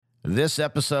This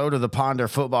episode of the Ponder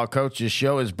Football Coaches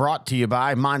Show is brought to you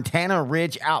by Montana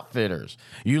Ridge Outfitters.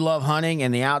 You love hunting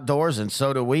and the outdoors, and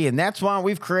so do we, and that's why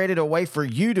we've created a way for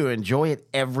you to enjoy it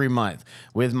every month.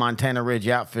 With Montana Ridge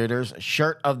Outfitters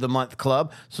Shirt of the Month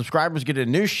Club, subscribers get a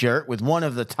new shirt with one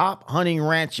of the top hunting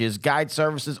ranches, guide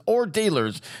services, or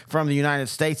dealers from the United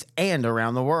States and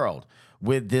around the world.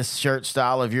 With this shirt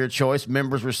style of your choice,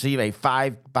 members receive a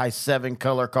 5x7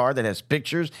 color card that has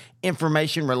pictures,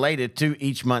 information related to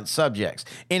each month's subjects.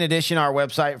 In addition, our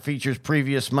website features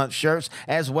previous month shirts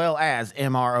as well as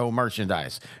MRO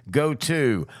merchandise. Go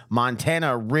to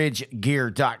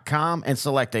MontanaRidgeGear.com and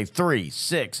select a 3,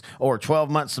 6, or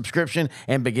 12-month subscription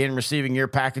and begin receiving your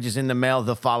packages in the mail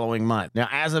the following month. Now,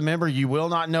 as a member, you will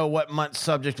not know what month's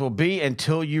subject will be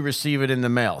until you receive it in the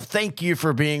mail. Thank you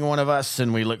for being one of us,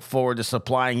 and we look forward to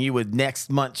supplying you with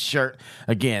next month's shirt.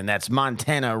 Again, that's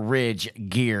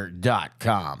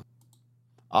MontanaRidgeGear.com.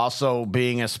 Also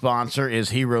being a sponsor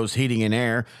is Heroes Heating and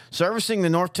Air, servicing the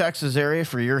North Texas area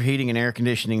for your heating and air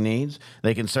conditioning needs.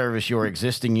 They can service your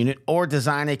existing unit or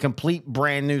design a complete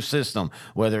brand new system.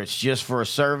 Whether it's just for a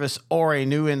service or a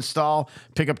new install,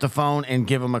 pick up the phone and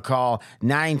give them a call,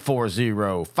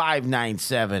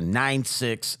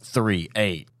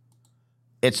 940-597-9638.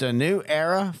 It's a new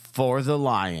era for the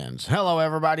Lions. Hello,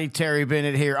 everybody. Terry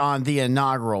Bennett here on the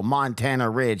inaugural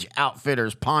Montana Ridge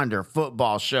Outfitters Ponder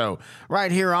Football Show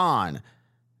right here on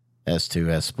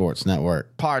S2S Sports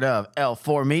Network, part of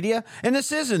L4 Media. And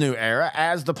this is a new era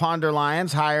as the Ponder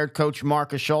Lions hired Coach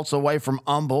Marcus Schultz away from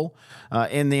Humble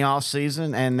in the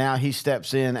offseason, and now he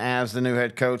steps in as the new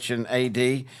head coach and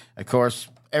AD. Of course,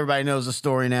 everybody knows the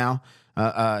story now.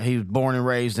 He was born and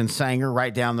raised in Sanger,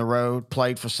 right down the road,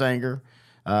 played for Sanger.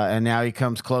 And now he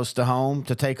comes close to home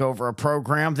to take over a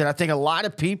program that I think a lot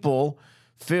of people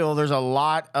feel there's a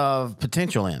lot of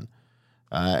potential in.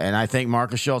 And I think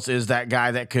Marcus Schultz is that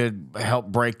guy that could help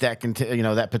break that,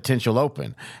 that potential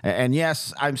open. And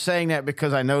yes, I'm saying that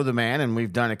because I know the man, and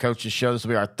we've done a coach's show. This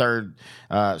will be our third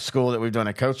school that we've done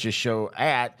a coach's show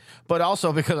at, but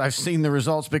also because I've seen the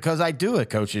results because I do a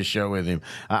coach's show with him.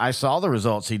 I saw the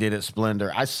results he did at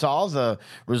Splendor. I saw the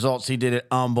results he did at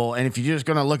Humble. And if you're just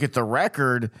going to look at the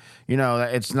record,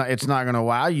 it's not going to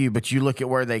wow you, but you look at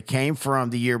where they came from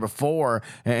the year before,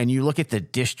 and you look at the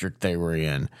district they were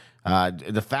in.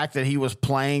 The fact that he was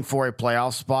playing for a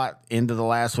playoff spot into the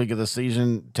last week of the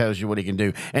season tells you what he can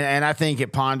do. And I think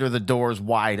at Ponder, the door is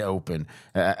wide open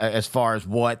as far as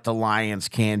what the Lions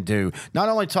can do. Not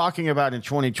only talking about in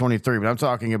 2023, but I'm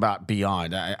talking about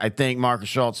beyond. I think Marcus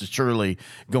Schultz is truly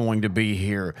going to be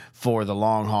here for the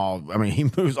long haul. I mean,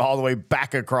 he moves all the way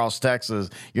back across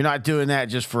Texas. You're not doing that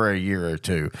just for a year or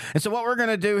two. And so what we're going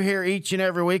to do here each and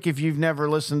every week, if you've never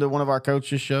listened to one of our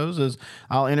coaches' shows, is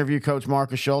I'll interview Coach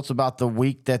Marcus Schultz about the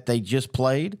week that they just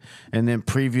played and then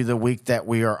preview the week that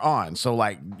we are on. So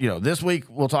this week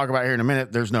we'll talk about here in a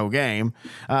minute, there's no game.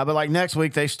 But next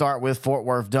week they start with Fort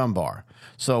Worth Dunbar.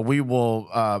 So we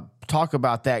will talk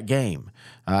about that game.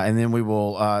 And then we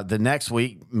will the next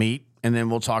week meet. And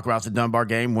then we'll talk about the Dunbar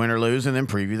game, win or lose, and then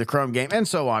preview the Chrome game, and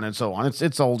so on and so on.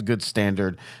 It's old, good,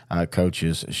 standard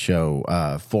coaches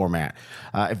show format.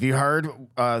 If you heard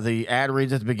the ad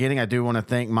reads at the beginning, I do want to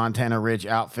thank Montana Ridge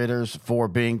Outfitters for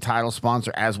being title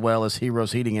sponsor, as well as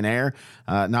Heroes Heating and Air.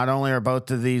 Not only are both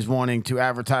of these wanting to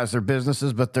advertise their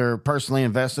businesses, but they're personally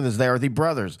invested as they are the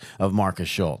brothers of Marcus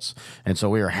Schultz. And so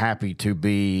we are happy to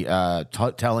be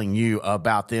telling you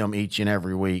about them each and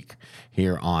every week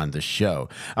here on the show.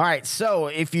 All right, so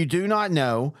if you do not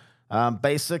know,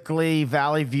 basically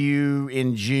Valley View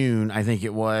in June, I think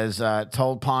it was,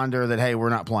 told Ponder that, hey, we're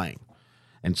not playing.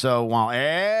 And so while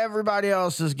everybody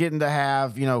else is getting to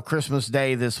have, Christmas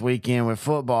Day this weekend with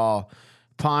football,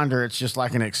 Ponder, it's just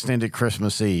like an extended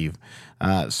Christmas Eve.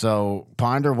 So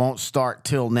Ponder won't start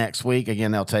till next week.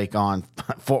 Again, they'll take on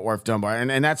Fort Worth Dunbar.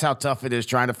 And that's how tough it is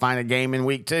trying to find a game in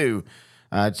week 2.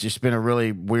 It's just been a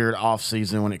really weird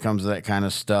offseason when it comes to that kind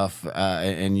of stuff.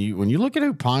 And when you look at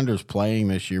who Ponder's playing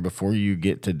this year before you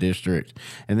get to district,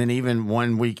 and then even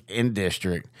 1 week in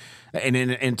district, and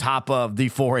in top of the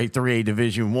 4A, 3A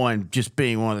Division I just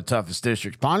being one of the toughest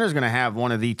districts, Ponder's going to have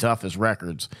one of the toughest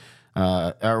records,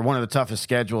 or one of the toughest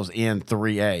schedules in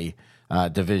 3A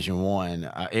Division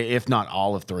I, if not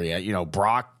all of 3A.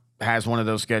 Brock has one of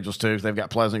those schedules too. They've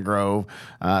got Pleasant Grove,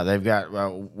 they've got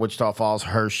Wichita Falls,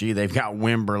 Hershey, they've got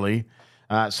Wimberley.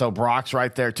 So Brock's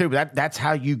right there too. But that's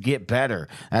how you get better.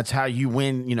 That's how you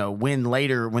win. Win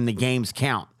later when the games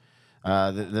count.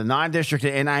 The non-district,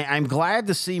 and I'm glad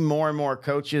to see more and more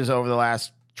coaches over the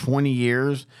last 20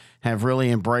 years have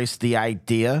really embraced the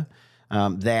idea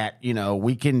that,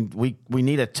 we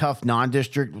need a tough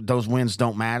non-district. Those wins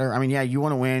don't matter. I mean, yeah, you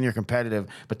want to win, you're competitive,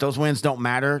 but those wins don't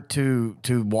matter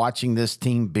to watching this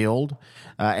team build.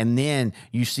 And then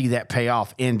you see that pay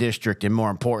off in district and, more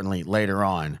importantly, later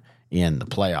on in the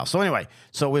playoffs. So anyway,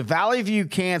 with Valley View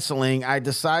canceling, I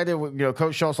decided,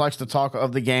 Coach Schultz likes to talk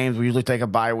of the games. We usually take a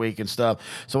bye week and stuff.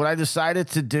 So what I decided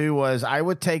to do was I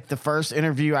would take the first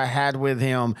interview I had with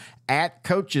him at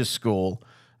Coach's School,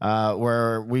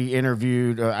 where we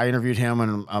interviewed, I interviewed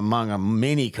him among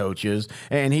many coaches,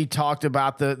 and he talked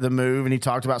about the move, and he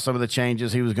talked about some of the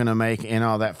changes he was going to make and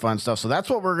all that fun stuff. So that's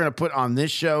what we're going to put on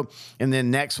this show. And then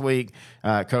next week,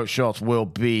 Coach Schultz will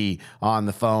be on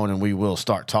the phone, and we will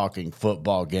start talking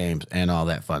football games and all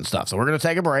that fun stuff. So we're going to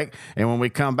take a break. And when we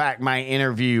come back, my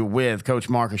interview with Coach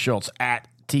Marcus Schultz at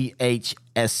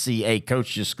THSCA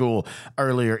Coaches School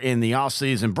earlier in the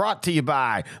offseason, brought to you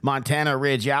by Montana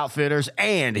Ridge Outfitters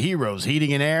and Heroes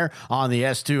Heating and Air on the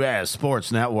S2S Sports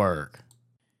Network.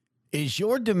 Is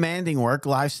your demanding work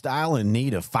lifestyle in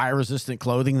need of fire-resistant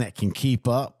clothing that can keep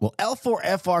up? Well,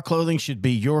 L4FR clothing should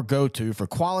be your go-to for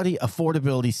quality,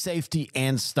 affordability, safety,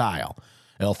 and style.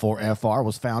 L4FR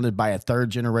was founded by a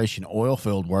third-generation oil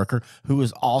field worker who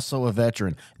is also a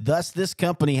veteran. Thus, this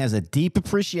company has a deep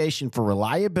appreciation for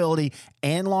reliability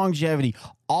and longevity,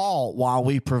 all while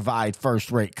we provide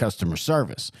first-rate customer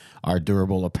service. Our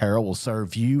durable apparel will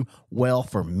serve you well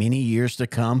for many years to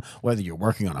come, whether you're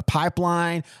working on a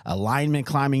pipeline, a lineman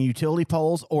climbing utility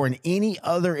poles, or in any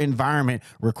other environment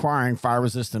requiring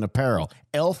fire-resistant apparel.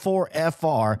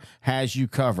 L4FR has you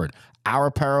covered. Our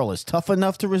apparel is tough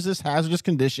enough to resist hazardous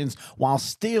conditions while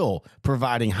still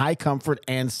providing high comfort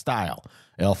and style.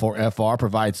 L4FR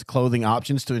provides clothing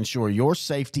options to ensure your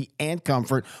safety and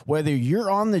comfort, whether you're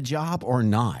on the job or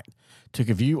not. To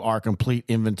view our complete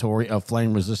inventory of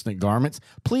flame-resistant garments,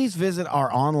 please visit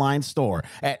our online store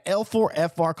at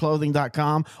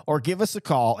l4frclothing.com or give us a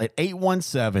call at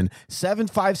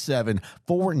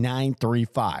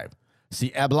 817-757-4935.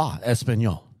 Si habla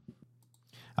español.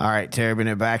 All right, Terry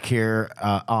Bennett back here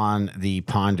on the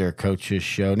Ponder Coaches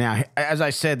Show. Now, as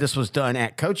I said, this was done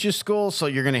at Coaches School, so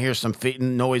you're going to hear some feet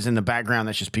and noise in the background.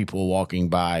 That's just people walking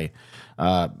by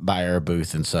our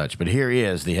booth and such. But here he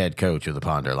is, the head coach of the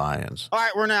Ponder Lions. All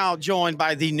right, we're now joined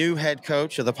by the new head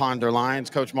coach of the Ponder Lions,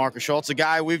 Coach Marcus Schultz, a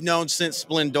guy we've known since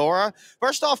Splendora.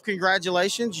 First off,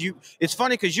 congratulations. It's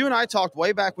funny because you and I talked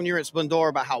way back when you were at Splendora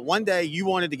about how one day you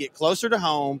wanted to get closer to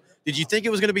home. Did you think it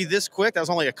was going to be this quick? That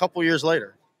was only a couple years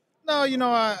later. No,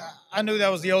 I knew that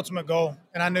was the ultimate goal,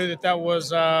 and I knew that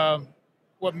was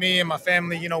what me and my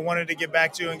family, wanted to get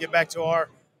back to and get back to our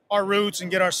roots and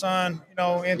get our son,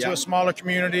 into a smaller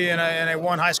community in a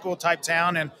one high school type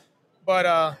town.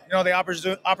 But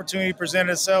the opportunity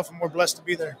presented itself, and we're blessed to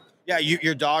be there. Yeah,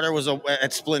 your daughter was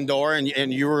at Splendora,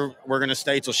 and you were going to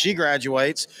stay till she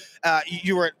graduates.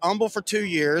 You were at Humble for 2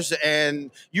 years,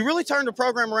 and you really turned the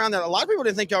program around that a lot of people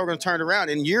didn't think y'all were going to turn it around.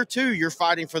 In year 2, you're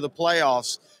fighting for the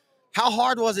playoffs. How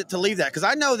hard was it to leave that? Because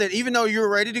I know that even though you were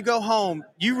ready to go home,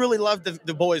 you really loved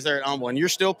the boys there at Humble, and you're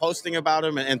still posting about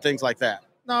them and things like that.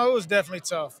 No, it was definitely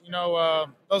tough.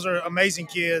 Those are amazing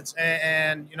kids,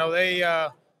 and they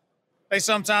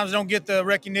sometimes don't get the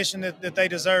recognition that they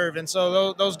deserve. And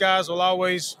so those guys will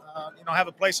always, have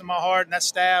a place in my heart, and that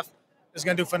staff is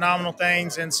going to do phenomenal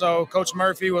things. And so Coach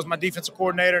Murphy was my defensive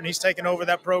coordinator, and he's taken over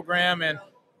that program, and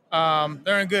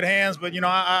they're in good hands. But,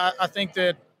 I think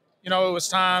that, it was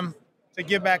time to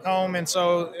get back home. And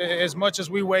so as much as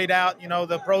we weighed out,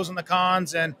 the pros and the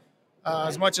cons, and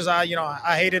as much as I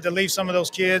hated to leave some of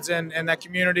those kids and that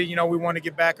community, we want to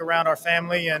get back around our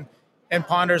family, and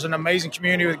Ponder's an amazing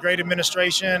community with great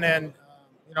administration, and,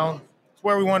 it's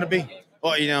where we want to be.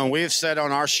 Well, we've said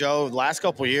on our show the last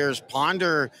couple of years,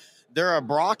 Ponder, they're a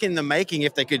Brock in the making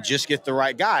if they could just get the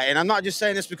right guy. And I'm not just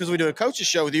saying this because we do a coach's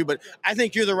show with you, but I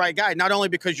think you're the right guy, not only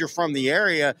because you're from the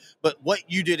area, but what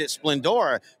you did at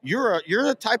Splendora. You're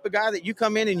the type of guy that you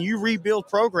come in and you rebuild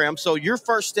programs. So your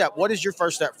first step, what is your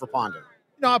first step for Ponder?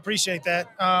 I appreciate that.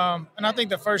 And I think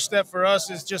the first step for us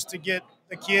is just to get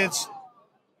the kids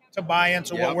to buy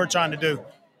into what we're trying to do.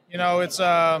 It's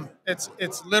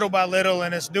little by little,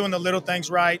 and it's doing the little things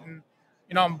right. And,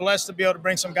 I'm blessed to be able to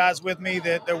bring some guys with me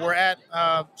that were at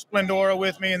Splendora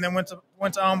with me, and then went to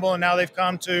Humble, and now they've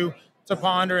come to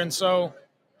Ponder. And so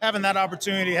having that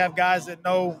opportunity to have guys that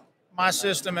know my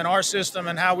system and our system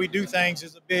and how we do things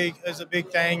is a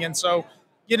big thing. And so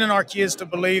getting our kids to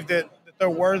believe that they're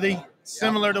worthy,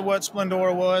 similar to what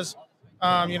Splendora was.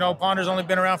 Ponder's only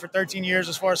been around for 13 years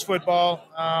as far as football,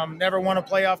 never won a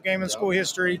playoff game in school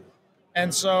history.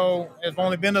 And so I've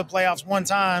only been to the playoffs one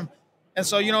time. And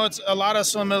so, it's a lot of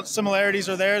similarities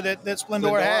are there that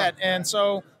Splendora had. And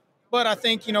so, but I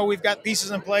think, we've got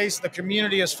pieces in place. The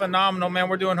community is phenomenal, man.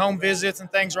 We're doing home visits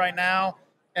and things right now.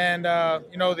 And,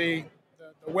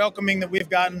 the welcoming that we've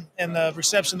gotten and the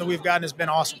reception that we've gotten has been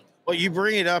awesome. Well, you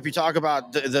bring it up. You talk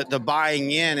about the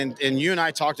buying in, and you and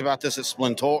I talked about this at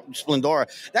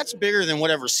Splendora. That's bigger than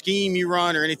whatever scheme you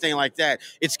run or anything like that.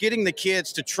 It's getting the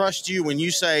kids to trust you when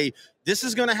you say, this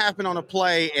is going to happen on a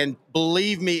play, and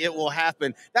believe me, it will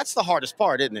happen. That's the hardest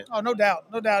part, isn't it? Oh, no doubt.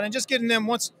 And just getting them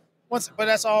once, but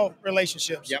that's all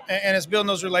relationships. Yep. And it's building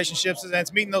those relationships, and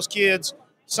it's meeting those kids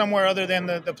somewhere other than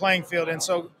the playing field. And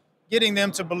so getting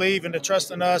them to believe and to trust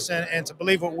in us and to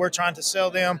believe what we're trying to sell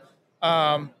them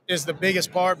is the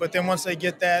biggest part. But then once they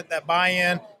get that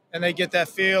buy-in and they get that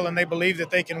feel and they believe that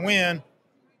they can win,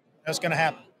 that's going to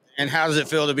happen. And how does it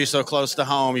feel to be so close to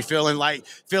home? You feeling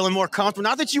more comfortable?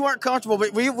 Not that you weren't comfortable,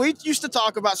 but we used to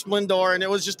talk about Splendora, and it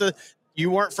was just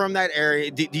you weren't from that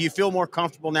area. Do you feel more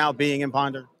comfortable now being in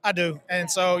Ponder? I do.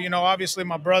 And so, obviously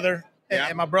my brother,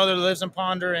 and my brother lives in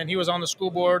Ponder, and he was on the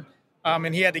school board,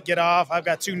 and he had to get off. I've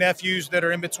got 2 nephews that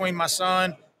are in between my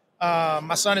son.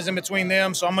 My son is in between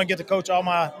them, so I'm going to get to coach all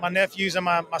my nephews and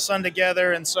my son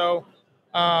together. And so,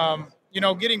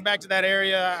 getting back to that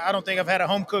area, I don't think I've had a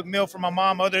home-cooked meal from my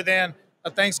mom other than a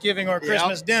Thanksgiving or a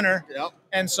Christmas dinner. Yep.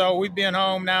 And so we've been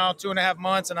home now 2.5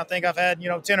 months, and I think I've had,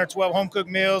 10 or 12 home-cooked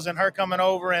meals and her coming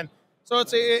over. And so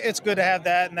it's good to have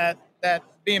that and that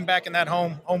being back in that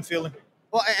home feeling.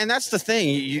 Well, and that's the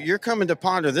thing. You're coming to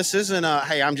Ponder. This isn't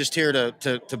hey, I'm just here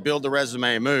to build the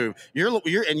resume and move.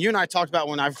 And you and I talked about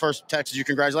when I first texted you,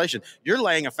 congratulations. You're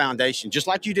laying a foundation, just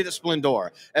like you did at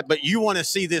Splendora. But you want to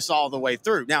see this all the way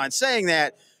through. Now, in saying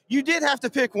that, you did have to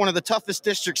pick one of the toughest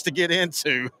districts to get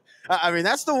into. I mean,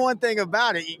 that's the one thing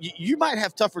about it. You might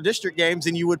have tougher district games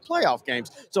than you would playoff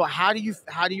games. So how do you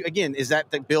again, is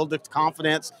that to build the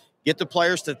confidence, get the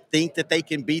players to think that they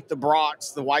can beat the Brocks,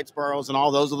 the Whitesboroughs, and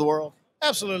all those of the world?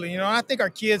 Absolutely. I think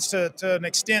our kids to an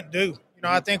extent do.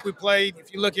 I think we played,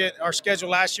 if you look at our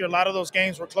schedule last year, a lot of those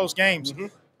games were close games.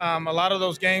 Mm-hmm. A lot of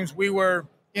those games we were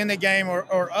in the game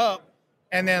or up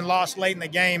and then lost late in the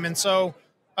game. And so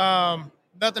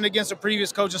nothing against the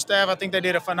previous coaching staff. I think they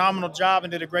did a phenomenal job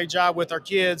and did a great job with our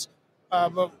kids.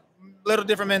 But little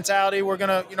different mentality. We're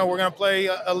gonna play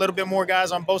a little bit more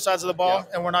guys on both sides of the ball,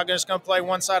 and we're not just gonna play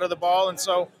one side of the ball. And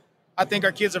so I think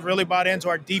our kids have really bought into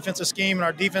our defensive scheme and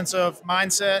our defensive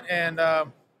mindset. And,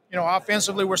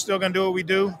 offensively, we're still going to do what we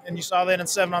do. And you saw that in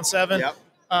 7-on-7.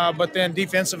 Yep. But then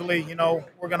defensively,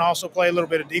 we're going to also play a little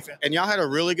bit of defense. And y'all had a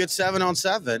really good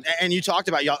 7-on-7. And you talked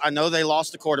about, y'all. I know they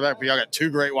lost the quarterback, but y'all got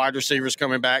 2 great wide receivers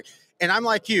coming back. And I'm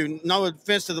like you, no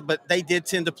offense to but they did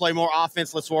tend to play more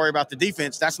offense. Let's worry about the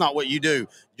defense. That's not what you do.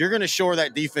 You're going to shore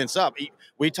that defense up.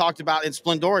 We talked about in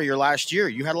Splendora your last year.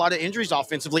 You had a lot of injuries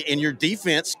offensively, and your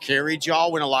defense carried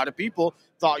y'all when a lot of people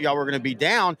thought y'all were going to be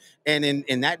down. And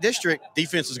in that district,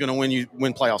 defense is going to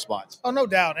win playoff spots. Oh, no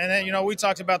doubt. And then, we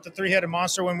talked about the 3-headed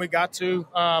monster when we got to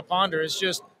Ponder. It's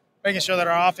just making sure that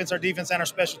our offense, our defense, and our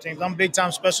special teams. I'm a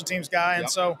big-time special teams guy, and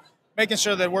so making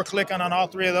sure that we're clicking on all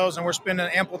 3 of those and we're spending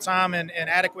ample time and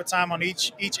adequate time on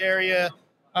each area.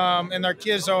 And our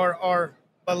kids are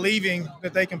believing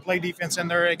that they can play defense, and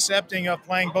they're accepting of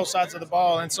playing both sides of the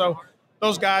ball. And so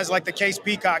those guys like the Case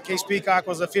Peacock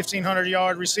was a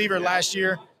 1,500-yard receiver last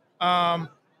year.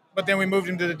 But then we moved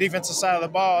him to the defensive side of the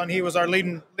ball, and he was our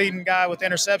leading guy with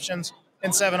interceptions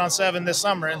in 7-on-7 this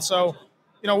summer. And so,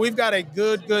 we've got a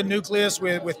good nucleus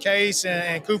with Case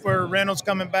and Cooper Reynolds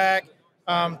coming back.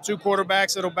 2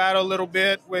 quarterbacks that'll battle a little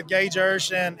bit with Gage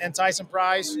Ersch and Tyson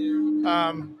Price.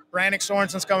 Brannick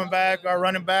Sorensen's coming back, our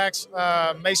running backs,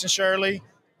 Mason Shirley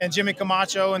and Jimmy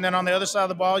Camacho. And then on the other side of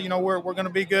the ball, we're going to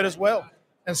be good as well.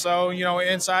 And so,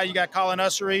 inside you got Colin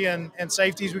Ussery and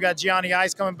safeties. We got Gianni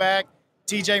Ice coming back,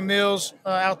 TJ Mills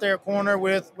out there at corner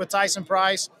with Tyson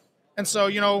Price. And so,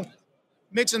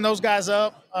 mixing those guys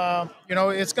up,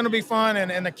 it's going to be fun,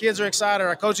 and the kids are excited.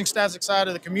 Our coaching staff's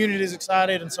excited. The community is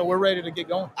excited, and so we're ready to get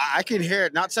going. I can hear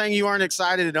it. Not saying you aren't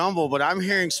excited at Humble, but I'm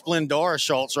hearing Splendora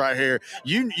Schultz right here.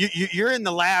 You're in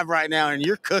the lab right now, and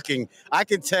you're cooking. I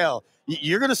can tell.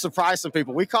 You're going to surprise some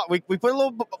people. We put a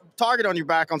little target on your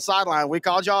back on sideline. We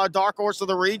called y'all a dark horse of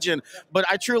the region, but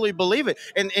I truly believe it.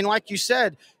 And like you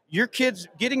said, your kids,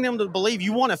 getting them to believe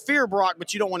you want to fear Brock,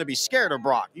 but you don't want to be scared of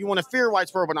Brock. You want to fear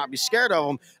Whitesboro, but not be scared of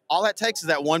them. All that takes is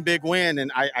that one big win,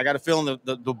 and I got a feeling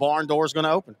the barn door is going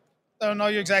to open. No,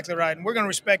 you're exactly right. And we're going to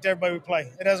respect everybody we play.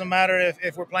 It doesn't matter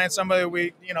if we're playing somebody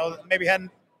we, maybe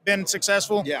hadn't been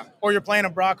successful, or you're playing a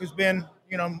Brock who's been,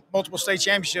 multiple state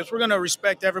championships. We're going to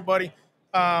respect everybody,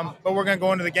 but we're going to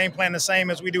go into the game plan the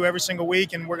same as we do every single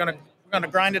week, and we're going to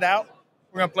grind it out.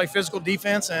 we're going to play physical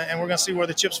defense, and we're going to see where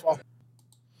the chips fall.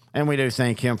 And we do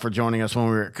thank him for joining us when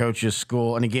we were at Coach's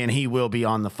School. And again, he will be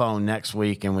on the phone next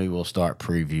week, and we will start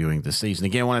previewing the season.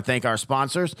 Again, I want to thank our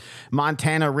sponsors,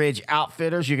 Montana Ridge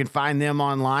Outfitters. You can find them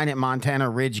online at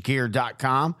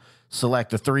montanaridgegear.com.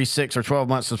 Select a 3, 6, or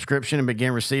 12-month subscription and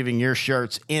begin receiving your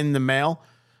shirts in the mail.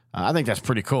 I think that's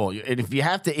pretty cool. And if you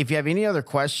have any other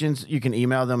questions, you can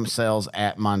email them sales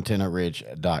at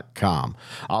montanaridge.com.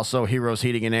 Also, Heroes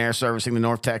Heating and Air, servicing the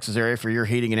North Texas area for your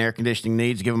heating and air conditioning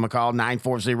needs. Give them a call,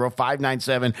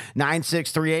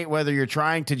 940-597-9638. Whether you're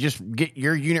trying to just get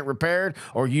your unit repaired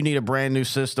or you need a brand new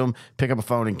system, pick up a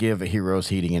phone and give Heroes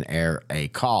Heating and Air a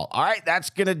call. All right, that's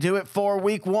going to do it for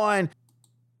week 1.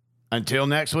 Until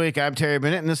next week, I'm Terry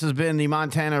Bennett, and this has been the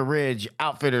Montana Ridge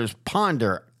Outfitters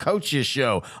Ponder Coaches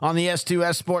Show on the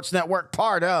S2S Sports Network,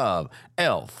 part of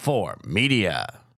L4 Media.